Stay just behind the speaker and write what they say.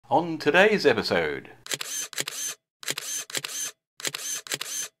On today's episode.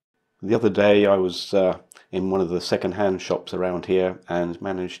 The other day I was in one of the second-hand shops around here and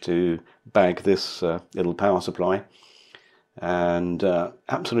managed to bag this little power supply, and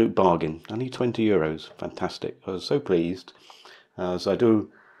absolute bargain, only €20, fantastic. I was so pleased, as I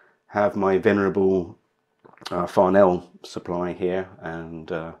do have my venerable Farnell supply here, and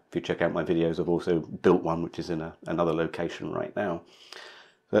if you check out my videos I've also built one which is in another location right now.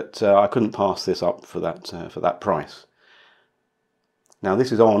 But I couldn't pass this up for that price. Now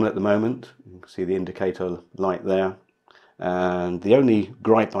this is on at the moment. You can see the indicator light there, and the only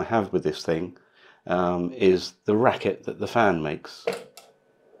gripe I have with this thing is the racket that the fan makes.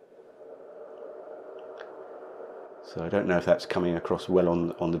 So I don't know if that's coming across well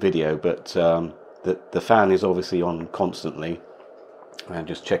on the video, but the fan is obviously on constantly, and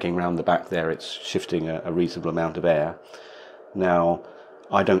just checking around the back there, it's shifting a reasonable amount of air. Now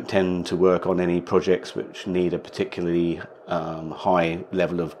I don't tend to work on any projects which need a particularly high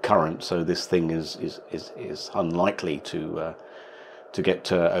level of current, so this thing is unlikely to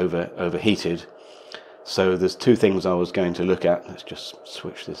get overheated. So there's two things I was going to look at. Let's just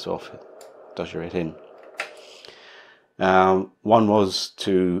switch this off. Does your head in? One was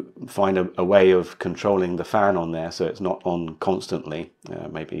to find a way of controlling the fan on there so it's not on constantly.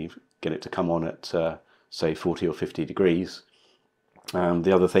 Maybe get it to come on at say 40 or 50 degrees.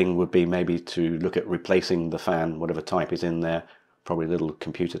 The other thing would be maybe to look at replacing the fan, whatever type is in there, probably a little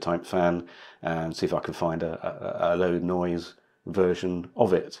computer type fan, and see if I can find a low noise version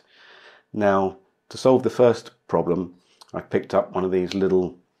of it. Now, to solve the first problem, I picked up one of these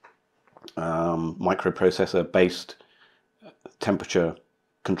little microprocessor based temperature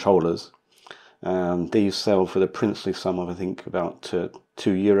controllers. These sell for the princely sum of, I think, about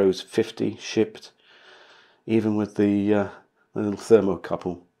 €2.50 shipped, even with the little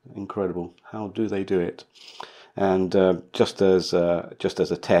thermocouple. Incredible. How do they do it? And just as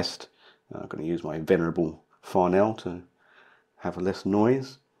a test, I'm going to use my venerable Farnell to have a less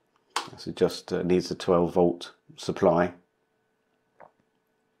noise. So it just needs a 12-volt supply,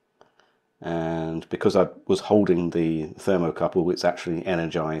 and because I was holding the thermocouple, it's actually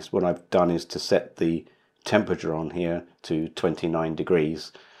energized. What I've done is to set the temperature on here to 29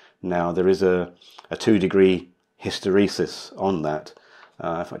 degrees. Now there is a 2-degree hysteresis on that.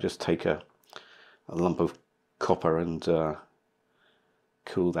 If I just take a lump of copper and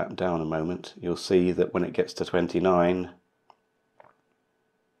cool that down a moment, you'll see that when it gets to 29,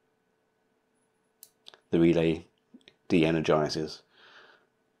 the relay de-energizes.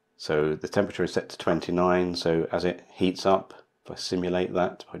 So the temperature is set to 29, so as it heats up, if I simulate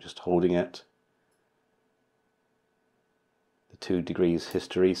that by just holding it, the 2 degrees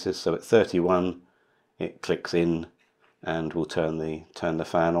hysteresis, so at 31 it clicks in and will turn the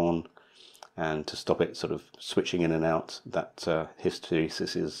fan on. And to stop it sort of switching in and out, that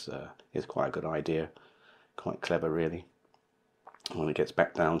hysteresis is quite a good idea, quite clever really. When it gets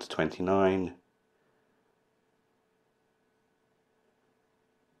back down to 29,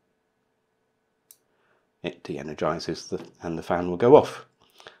 it de-energizes and the fan will go off.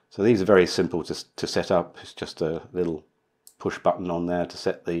 So these are very simple to set up. It's just a little push button on there to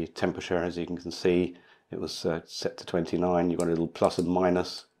set the temperature. As you can see, it was set to 29. You've got a little plus and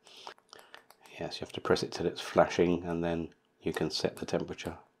minus. Yes, you have to press it till it's flashing, and then you can set the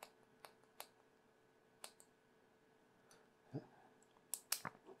temperature.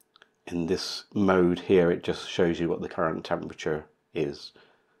 In this mode here, it just shows you what the current temperature is.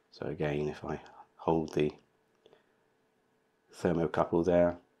 So again, if I hold the thermocouple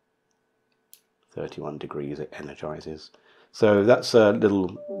there, 31 degrees, it energizes. So that's a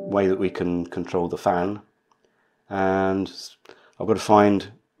little way that we can control the fan. And I've got to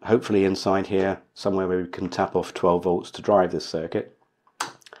find, hopefully inside here, somewhere where we can tap off 12 volts to drive this circuit,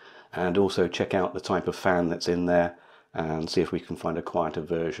 and also check out the type of fan that's in there and see if we can find a quieter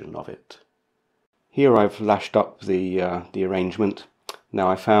version of it. Here I've lashed up the arrangement. Now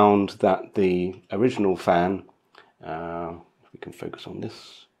I found that the original fan, if we can focus on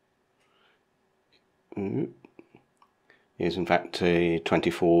this, is in fact a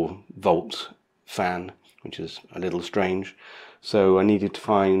 24 volt fan, which is a little strange. So I needed to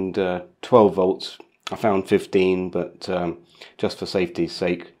find 12 volts. I found 15, but just for safety's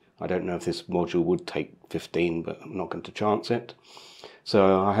sake, I don't know if this module would take 15, but I'm not going to chance it.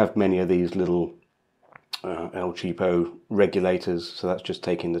 So I have many of these little Cheapo regulators, so that's just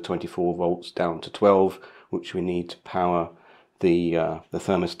taking the 24 volts down to 12, which we need to power the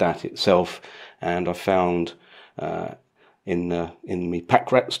thermostat itself. And I found in the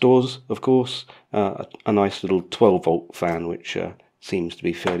pack rat stores, of course, a nice little 12 volt fan which seems to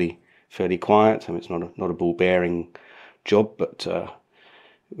be fairly quiet. I mean, it's not a ball bearing job, but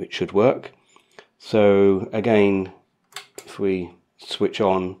it should work. So again, if we switch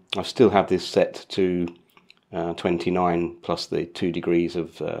on, I still have this set to 29 plus the 2 degrees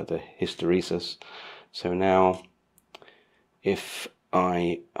of the hysteresis. So now if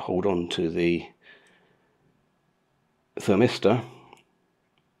I hold on to the thermistor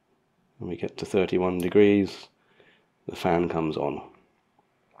and we get to 31 degrees, the fan comes on.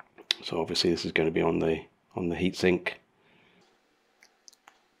 So obviously this is going to be on the heatsink,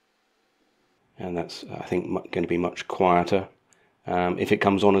 and that's, I think, going to be much quieter. If it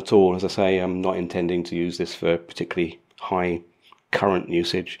comes on at all, as I say, I'm not intending to use this for particularly high current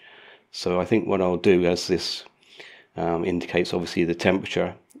usage. So I think what I'll do, as this indicates obviously the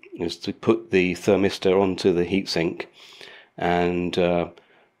temperature, is to put the thermistor onto the heatsink and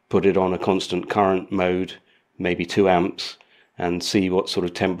put it on a constant current mode, maybe 2 amps, and see what sort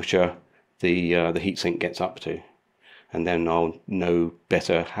of temperature the heatsink gets up to, and then I'll know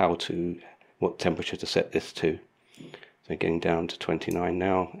better what temperature to set this to. So getting down to 29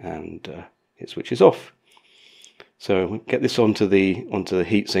 now, and it switches off. So we'll get this onto the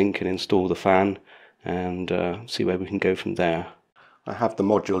heatsink and install the fan, and see where we can go from there. I have the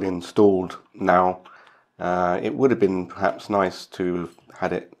module installed now. It would have been perhaps nice to have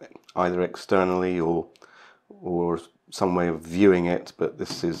had it either externally or some way of viewing it, but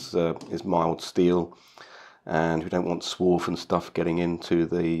this is mild steel, and we don't want swarf and stuff getting into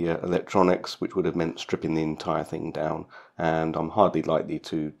the electronics, which would have meant stripping the entire thing down, and I'm hardly likely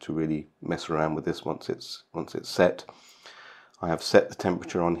to really mess around with this once it's set. I have set the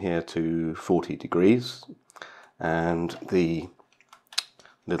temperature on here to 40 degrees, and the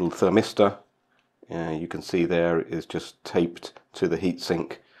little thermistor, you can see there, is just taped to the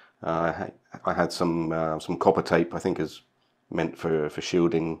heatsink. I had some copper tape, I think is meant for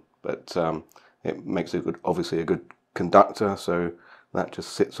shielding, but it makes obviously a good conductor, so that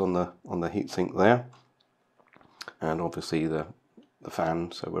just sits on the heatsink there, and obviously the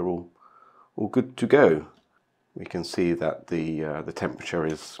fan, so we're all good to go. We can see that the temperature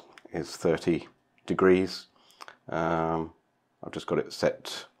is 30 degrees. I've just got it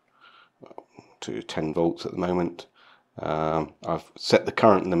set to 10 volts at the moment. I've set the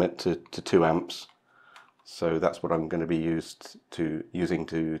current limit to 2 amps, so that's what I'm going to be using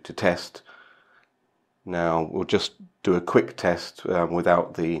to test. Now we'll just do a quick test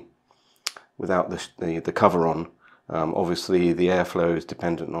without the cover on. Obviously the airflow is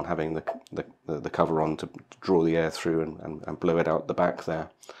dependent on having the cover on to draw the air through and blow it out the back there.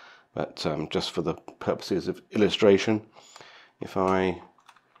 But just for the purposes of illustration, if I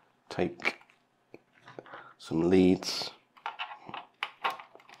take some leads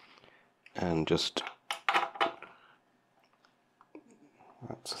and just,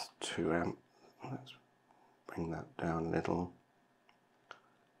 that's 2 amp, let's bring that down a little.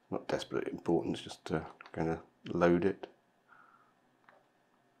 Not desperately important, it's just going to load it.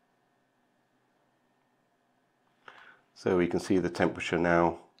 So we can see the temperature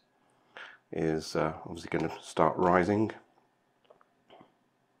now is obviously going to start rising.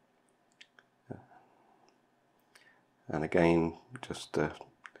 And again, just the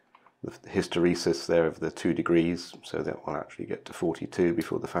hysteresis there of the 2 degrees, so that will actually get to 42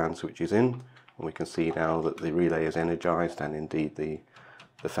 before the fan switches in. And we can see now that the relay is energized, and indeed the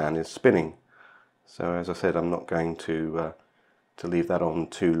fan is spinning. So as I said, I'm not going to leave that on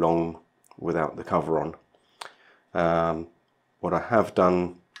too long without the cover on. What I have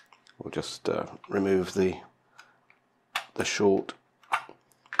done, we'll just remove the short,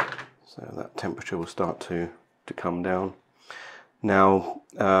 so that temperature will start to come down. Now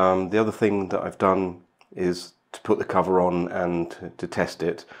the other thing that I've done is to put the cover on and to test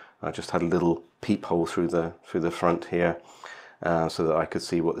it. I just had a little peephole through the front here, so that I could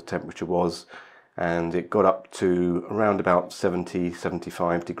see what the temperature was, and it got up to around about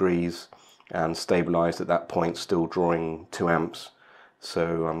 70-75 degrees and stabilized at that point, still drawing 2 amps.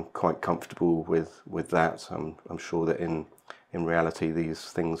 So I'm quite comfortable with that. I'm sure that in reality these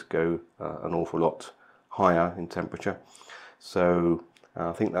things go an awful lot higher in temperature. So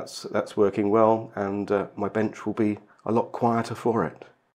I think that's working well, and my bench will be a lot quieter for it.